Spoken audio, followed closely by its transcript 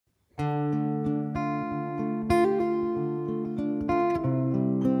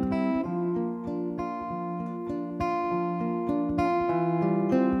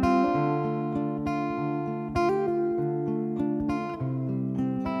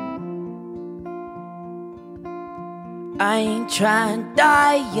I ain't trying to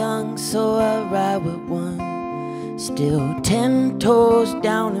die young, so I ride with one. Still 10 toes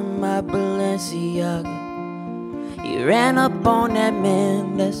down in my Balenciaga. You ran up on that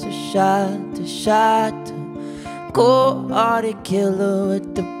man, that's a shot to shot. Cold-hearted killer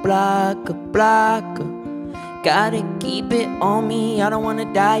with the blocker. Gotta keep it on me, I don't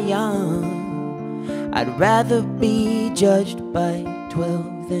wanna die young. I'd rather be judged by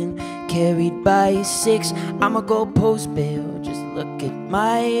 12 than carried by 6. I'ma go post bail, just look at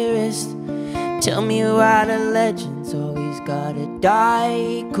my wrist. Tell me why the legends always gotta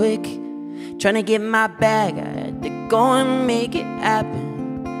die quick. Tryna get my bag, I had to go and make it happen.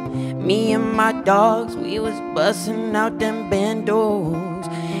 Me and my dogs, we was busting out them bandos,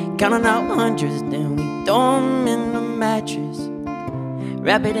 counting out hundreds, then we throw 'em in the mattress.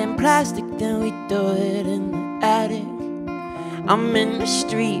 Wrap it in plastic, then we throw it in the attic. I'm in the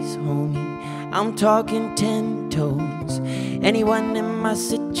streets, homie, I'm talking 10 toes. Anyone in my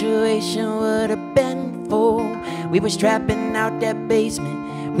situation would've been full. We was trapping out that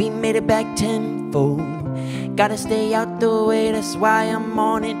basement, we made it back tenfold. Gotta stay out the way, that's why I'm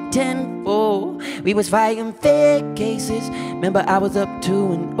on it tenfold. We was fighting fake cases, remember I was up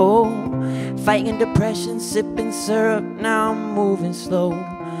 2-0. Fighting depression, sipping syrup, now I'm moving slow.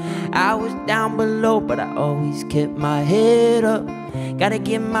 I was down below, but I always kept my head up. Gotta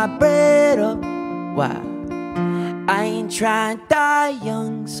get my bread up, why? I ain't trying to die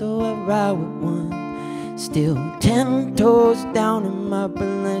young, so I ride with one. Still 10 toes down in my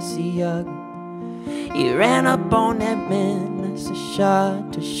Balenciaga. You ran up on that man, that's a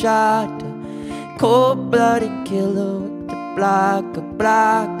shot to shot. Cold-blooded killer with the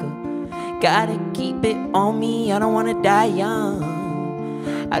blocker. Gotta keep it on me, I don't wanna die young.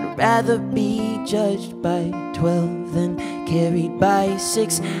 I'd rather be judged by 12 than carried by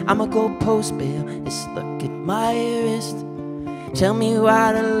 6. I'ma go post bail, just look at my wrist. Tell me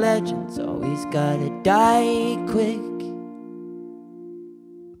why the legends always gotta die quick.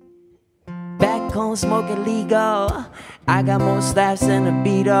 Back home smoking legal, I got more slaps than the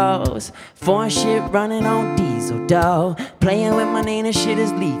Beatles. Foreign shit running on diesel, dawg. Playing with my name, this shit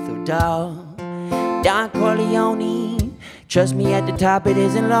is lethal, dawg. Don Corleone, trust me, at the top it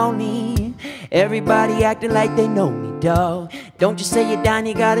isn't lonely. Everybody acting like they know me, dawg. Don't just say you're down,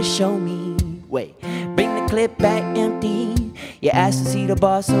 you gotta show me. Wait, bring the clip back empty. You asked to see the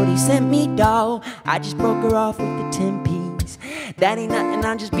boss, so they sent me, dawg. I just broke her off with the 10-piece. That ain't nothing,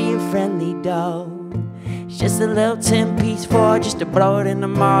 I'm just being friendly, dawg. It's just a little 10-piece for just to blow it in the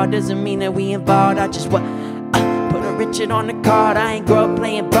mall. Doesn't mean that we involved, I just put a Richard on the card. I ain't grow up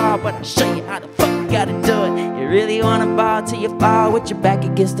playing ball, but I'll show you how the fuck you gotta do it. You really wanna ball till you fall with your back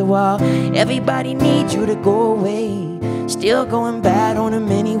against the wall. Everybody needs you to go away, still going bad on them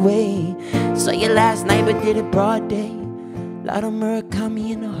anyway. Saw you last night but did it broad day. Lot of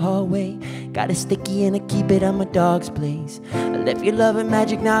Murakami in the hallway. Got a sticky and I keep it at my dog's place. I left your love and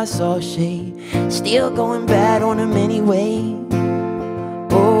magic, now it's all shade. Still going bad on them anyway.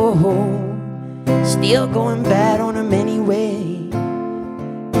 Oh, still going bad on them anyway.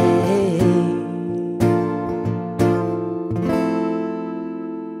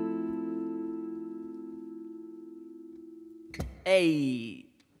 Hey.